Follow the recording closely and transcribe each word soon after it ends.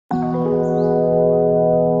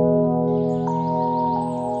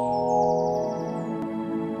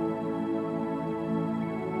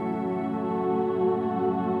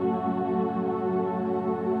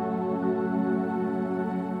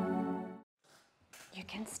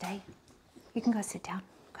can stay. You can go sit down.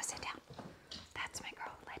 Go sit down. That's my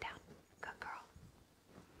girl. Lay down. Good girl.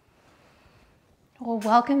 Well,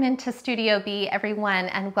 welcome into Studio B, everyone,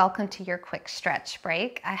 and welcome to your quick stretch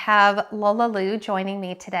break. I have Lola Lou joining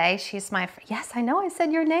me today. She's my, yes, I know I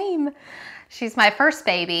said your name. She's my first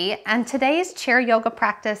baby, and today's chair yoga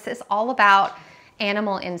practice is all about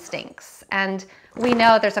animal instincts. And we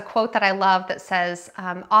know there's a quote that I love that says,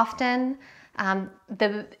 often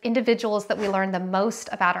the individuals that we learn the most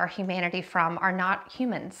about our humanity from are not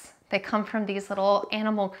humans. They come from these little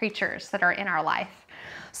animal creatures that are in our life.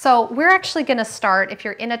 So we're actually going to start, if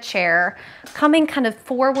you're in a chair, coming kind of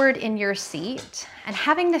forward in your seat and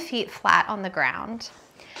having the feet flat on the ground.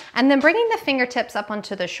 And then bringing the fingertips up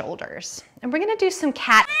onto the shoulders. And we're going to do some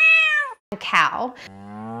cat and cow.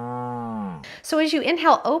 So as you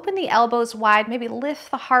inhale, open the elbows wide, maybe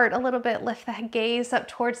lift the heart a little bit, lift the gaze up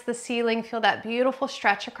towards the ceiling, feel that beautiful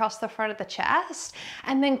stretch across the front of the chest,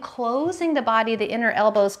 and then closing the body, the inner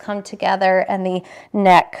elbows come together and the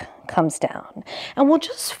neck comes down. And we'll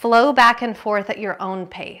just flow back and forth at your own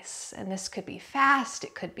pace. And this could be fast,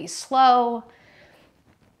 it could be slow.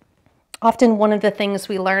 Often one of the things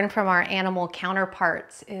we learn from our animal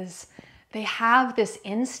counterparts is they have this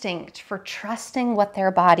instinct for trusting what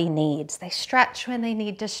their body needs. They stretch when they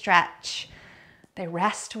need to stretch. They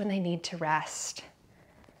rest when they need to rest.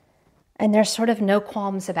 And there's sort of no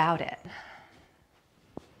qualms about it.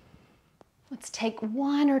 Let's take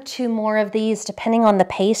one or two more of these depending on the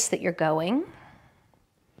pace that you're going.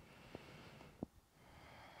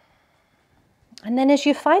 And then as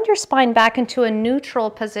you find your spine back into a neutral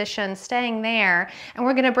position, staying there, and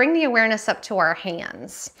we're going to bring the awareness up to our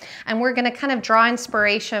hands. And we're going to kind of draw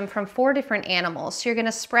inspiration from 4 different animals. So you're going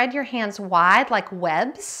to spread your hands wide like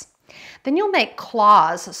webs. Then you'll make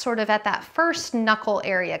claws sort of at that first knuckle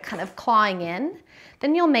area, kind of clawing in.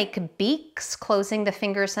 Then you'll make beaks, closing the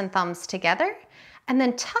fingers and thumbs together. And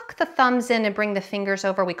then tuck the thumbs in and bring the fingers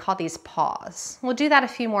over. We call these paws. We'll do that a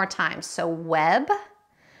few more times. So web,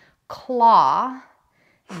 claw,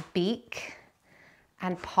 beak,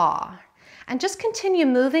 and paw. And just continue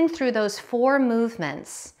moving through those 4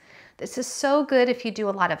 movements. This is so good if you do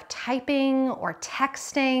a lot of typing or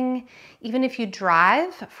texting, even if you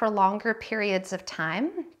drive for longer periods of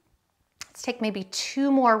time. Let's take maybe 2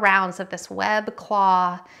 more rounds of this web,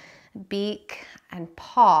 claw, beak, and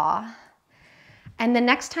paw. And the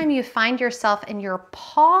next time you find yourself in your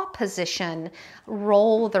paw position,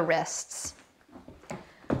 roll the wrists.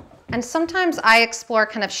 And sometimes I explore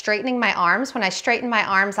kind of straightening my arms. When I straighten my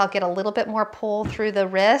arms, I'll get a little bit more pull through the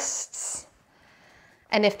wrists.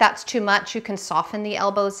 And if that's too much, you can soften the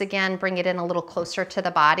elbows again, bring it in a little closer to the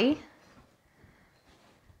body.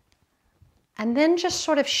 And then just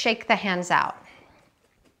sort of shake the hands out.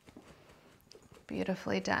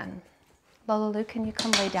 Beautifully done. Lola Lou, can you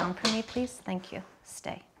come lay down for me, please? Thank you.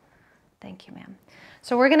 Stay. Thank you, ma'am.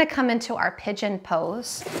 So we're going to come into our pigeon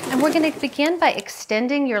pose, and we're going to begin by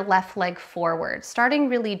extending your left leg forward, starting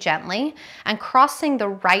really gently and crossing the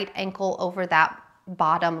right ankle over that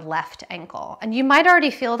bottom left ankle. And you might already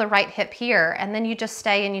feel the right hip here, and then you just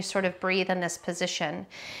stay and you sort of breathe in this position.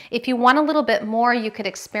 If you want a little bit more, you could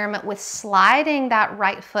experiment with sliding that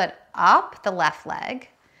right foot up the left leg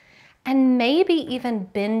and maybe even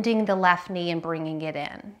bending the left knee and bringing it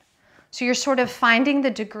in. So you're sort of finding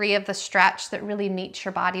the degree of the stretch that really meets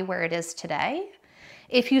your body where it is today.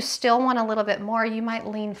 If you still want a little bit more, you might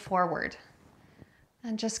lean forward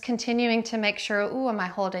and just continuing to make sure, ooh, am I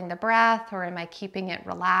holding the breath or am I keeping it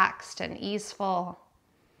relaxed and easeful?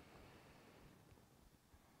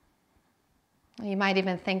 You might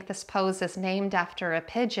even think this pose is named after a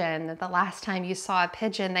pigeon. The last time you saw a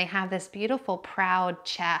pigeon, they have this beautiful proud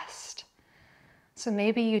chest. So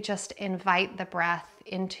maybe you just invite the breath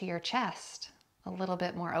into your chest a little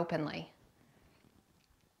bit more openly.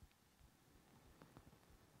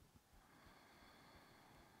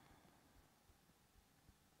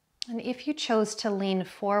 And if you chose to lean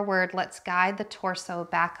forward, let's guide the torso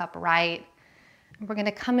back upright. We're going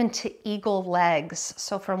to come into eagle legs.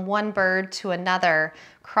 So from one bird to another,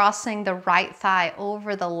 crossing the right thigh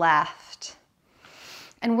over the left.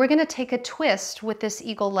 And we're going to take a twist with this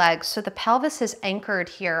eagle leg. So the pelvis is anchored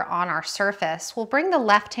here on our surface. We'll bring the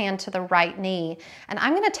left hand to the right knee. And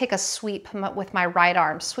I'm going to take a sweep with my right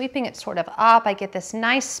arm, sweeping it sort of up. I get this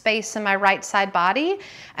nice space in my right side body,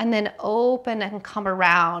 and then open and come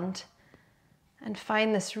around and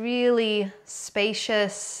find this really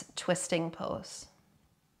spacious twisting pose.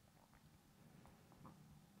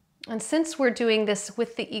 And since we're doing this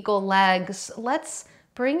with the eagle legs, let's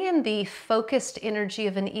bring in the focused energy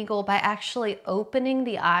of an eagle by actually opening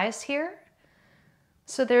the eyes here.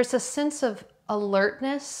 So there's a sense of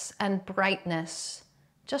alertness and brightness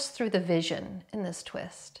just through the vision in this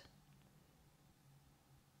twist.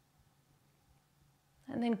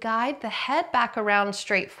 And then guide the head back around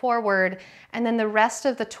straight forward, and then the rest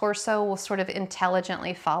of the torso will sort of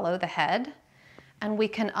intelligently follow the head, and we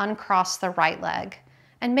can uncross the right leg.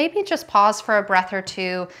 And maybe just pause for a breath or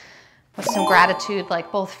two with some gratitude,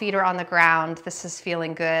 like both feet are on the ground. This is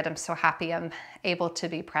feeling good. I'm so happy I'm able to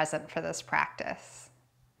be present for this practice.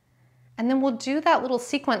 And then we'll do that little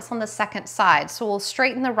sequence on the second side. So we'll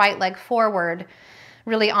straighten the right leg forward,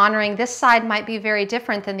 really honoring this side might be very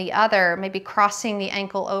different than the other, maybe crossing the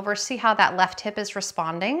ankle over. See how that left hip is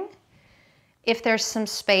responding. If there's some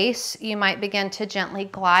space, you might begin to gently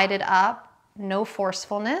glide it up, no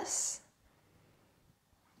forcefulness.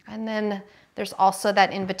 And then there's also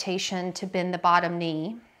that invitation to bend the bottom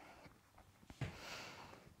knee.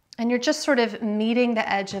 And you're just sort of meeting the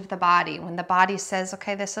edge of the body. When the body says,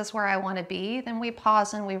 okay, this is where I want to be, then we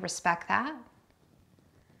pause and we respect that.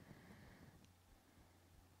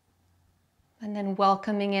 And then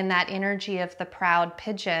welcoming in that energy of the proud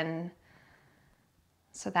pigeon.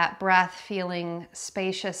 So that breath feeling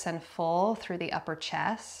spacious and full through the upper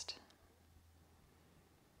chest.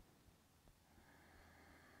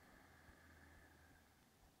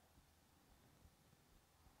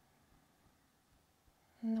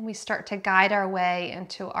 And then we start to guide our way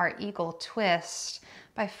into our eagle twist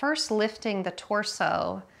by first lifting the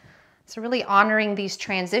torso. So really honoring these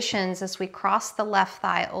transitions as we cross the left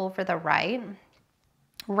thigh over the right.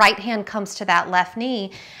 Right hand comes to that left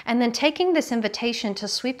knee, and then taking this invitation to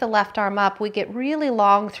sweep the left arm up, we get really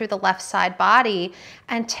long through the left side body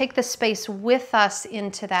and take the space with us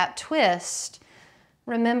into that twist,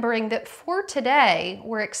 remembering that for today,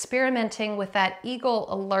 we're experimenting with that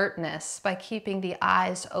eagle alertness by keeping the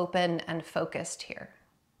eyes open and focused here.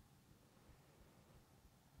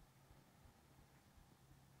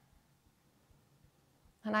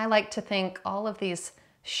 And I like to think all of these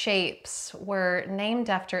shapes were named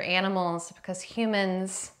after animals because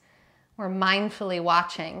humans were mindfully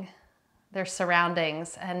watching their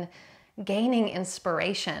surroundings and gaining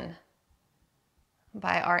inspiration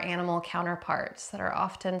by our animal counterparts that are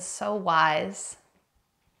often so wise.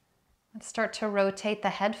 Let's start to rotate the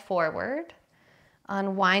head forward,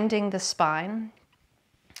 unwinding the spine.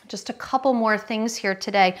 Just a couple more things here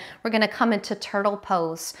today. We're going to come into turtle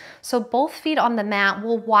pose. So both feet on the mat,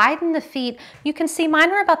 we'll widen the feet. You can see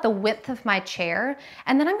mine are about the width of my chair.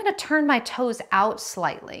 And then I'm going to turn my toes out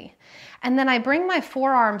slightly. And then I bring my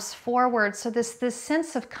forearms forward. So this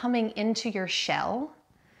sense of coming into your shell.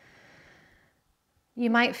 You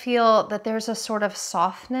might feel that there's a sort of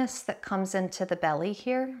softness that comes into the belly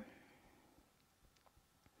here.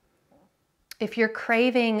 If you're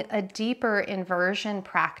craving a deeper inversion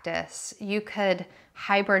practice, you could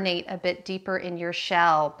hibernate a bit deeper in your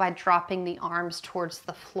shell by dropping the arms towards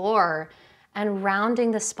the floor and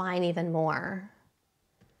rounding the spine even more.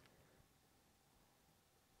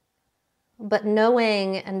 But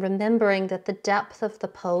knowing and remembering that the depth of the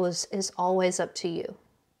pose is always up to you.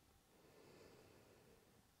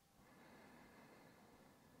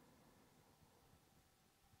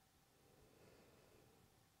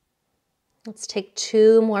 Let's take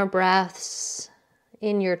 2 more breaths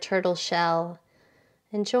in your turtle shell,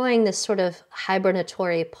 enjoying this sort of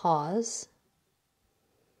hibernatory pause.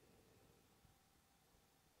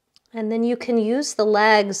 And then you can use the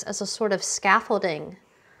legs as a sort of scaffolding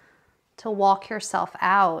to walk yourself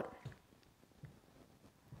out.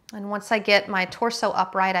 And once I get my torso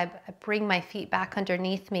upright, I bring my feet back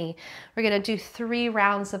underneath me. We're going to do 3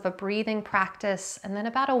 rounds of a breathing practice and then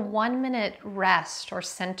about a 1-minute rest or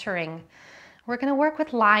centering. We're going to work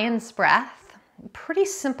with lion's breath. Pretty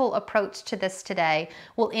simple approach to this today.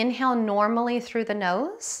 We'll inhale normally through the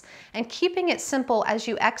nose, and keeping it simple, as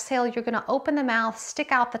you exhale, you're going to open the mouth,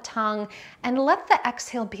 stick out the tongue, and let the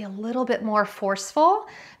exhale be a little bit more forceful,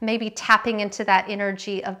 maybe tapping into that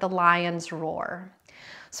energy of the lion's roar.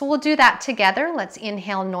 So we'll do that together. Let's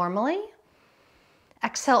inhale normally.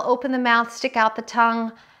 Exhale, open the mouth, stick out the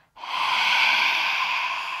tongue.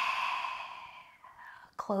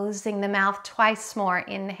 Closing the mouth twice more.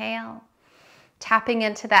 Inhale. Tapping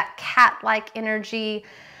into that cat-like energy.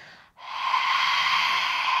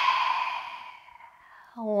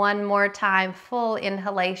 One more time, full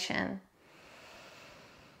inhalation.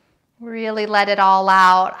 Really let it all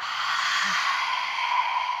out.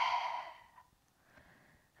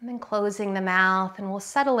 And then closing the mouth, and we'll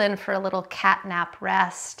settle in for a little cat nap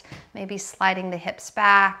rest, maybe sliding the hips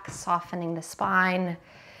back, softening the spine.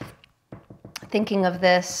 Thinking of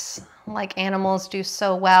this like animals do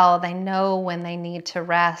so well. They know when they need to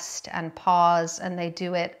rest and pause, and they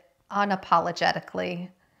do it unapologetically.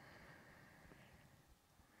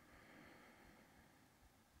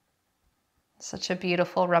 Such a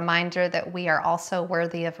beautiful reminder that we are also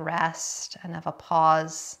worthy of rest and of a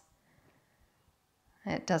pause.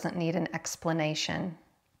 It doesn't need an explanation.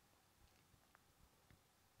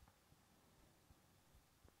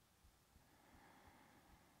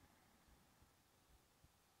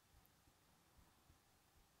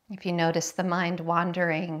 If you notice the mind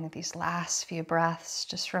wandering these last few breaths,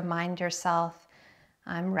 just remind yourself,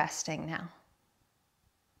 I'm resting now.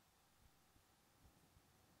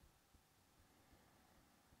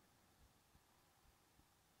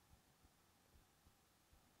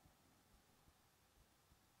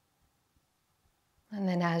 And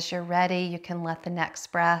then as you're ready, you can let the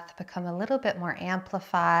next breath become a little bit more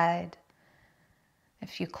amplified.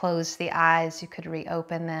 If you close the eyes, you could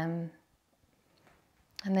reopen them.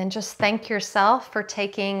 And then just thank yourself for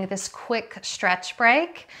taking this quick stretch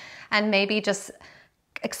break and maybe just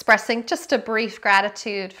expressing just a brief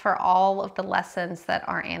gratitude for all of the lessons that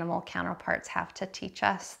our animal counterparts have to teach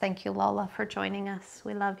us. Thank you, Lola, for joining us.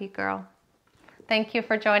 We love you, girl. Thank you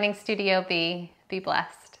for joining Studio B. Be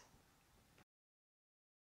blessed.